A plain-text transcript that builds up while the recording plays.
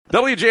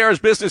WJR's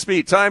Business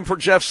Beat. Time for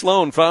Jeff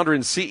Sloan, founder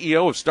and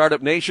CEO of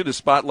Startup Nation, to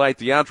spotlight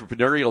the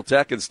entrepreneurial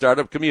tech and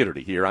startup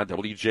community here on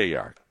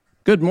WJR.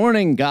 Good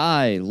morning,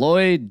 Guy,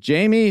 Lloyd,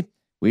 Jamie.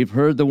 We've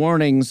heard the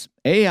warnings.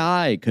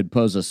 AI could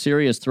pose a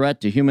serious threat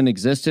to human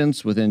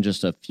existence within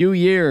just a few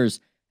years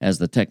as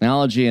the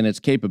technology and its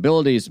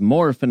capabilities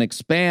morph and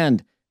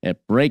expand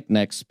at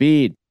breakneck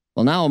speed.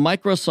 Well, now a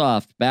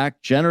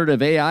Microsoft-backed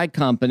generative AI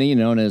company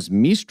known as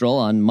Mistral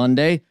on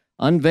Monday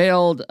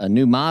unveiled a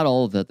new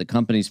model that the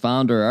company's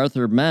founder,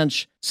 Arthur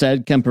Mensch,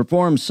 said can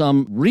perform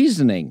some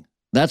reasoning.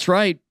 That's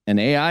right, an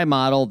AI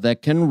model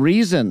that can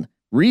reason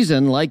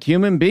like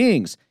human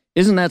beings.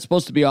 Isn't that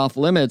supposed to be off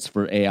limits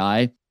for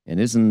AI? And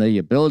isn't the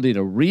ability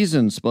to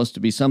reason supposed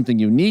to be something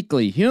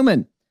uniquely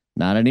human?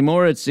 Not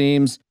anymore, it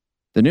seems.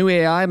 The new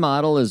AI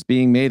model is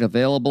being made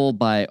available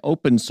by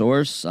open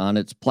source on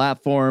its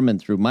platform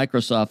and through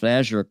Microsoft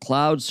Azure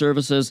Cloud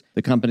Services,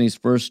 the company's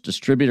first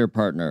distributor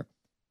partner.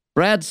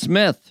 Brad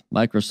Smith,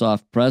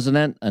 Microsoft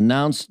president,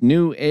 announced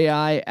new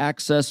AI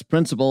access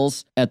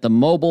principles at the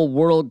Mobile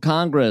World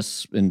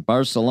Congress in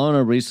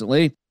Barcelona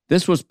recently.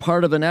 This was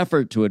part of an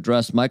effort to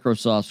address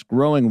Microsoft's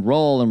growing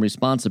role and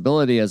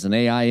responsibility as an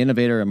AI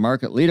innovator and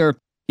market leader.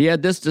 He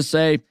had this to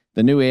say: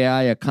 the new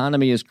AI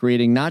economy is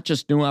creating not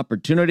just new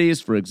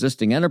opportunities for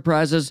existing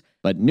enterprises,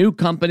 but new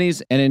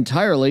companies and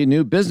entirely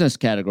new business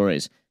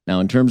categories. Now,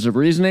 in terms of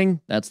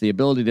reasoning, that's the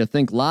ability to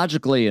think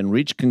logically and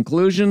reach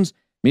conclusions.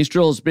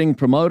 Mistral is being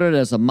promoted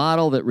as a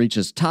model that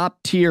reaches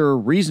top-tier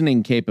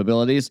reasoning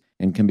capabilities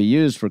and can be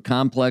used for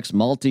complex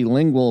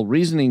multilingual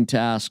reasoning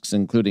tasks,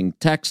 including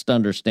text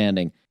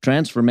understanding,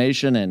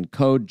 transformation, and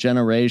code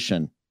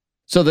generation.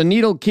 So the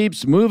needle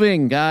keeps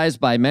moving, guys.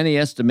 By many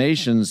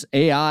estimations,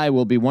 AI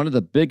will be one of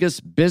the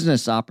biggest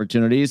business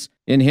opportunities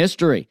in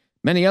history.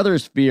 Many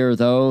others fear,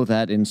 though,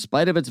 that in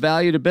spite of its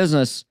value to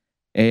business,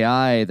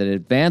 AI that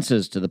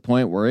advances to the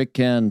point where it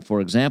can,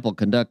 for example,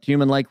 conduct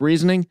human-like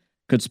reasoning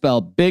could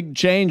spell big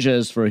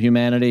changes for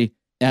humanity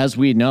as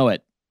we know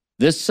it.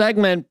 This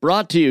segment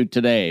brought to you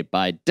today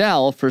by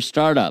Dell for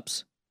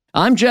Startups.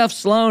 I'm Jeff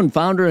Sloan,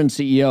 founder and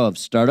CEO of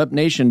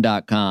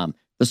StartupNation.com,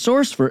 the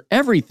source for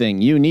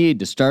everything you need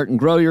to start and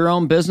grow your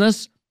own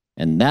business.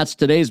 And that's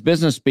today's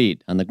Business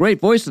Beat on the great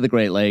voice of the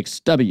Great Lakes,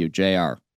 WJR.